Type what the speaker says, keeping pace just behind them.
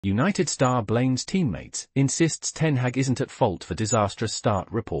United star blames teammates, insists Ten Hag isn't at fault for disastrous start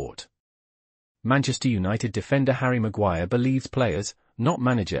report. Manchester United defender Harry Maguire believes players, not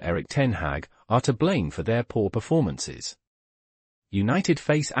manager Erik Ten Hag, are to blame for their poor performances. United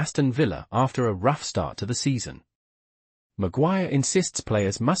face Aston Villa after a rough start to the season. Maguire insists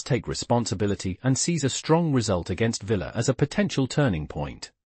players must take responsibility and sees a strong result against Villa as a potential turning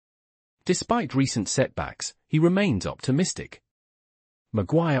point. Despite recent setbacks, he remains optimistic.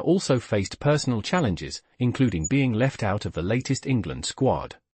 Maguire also faced personal challenges, including being left out of the latest England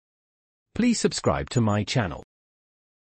squad. Please subscribe to my channel.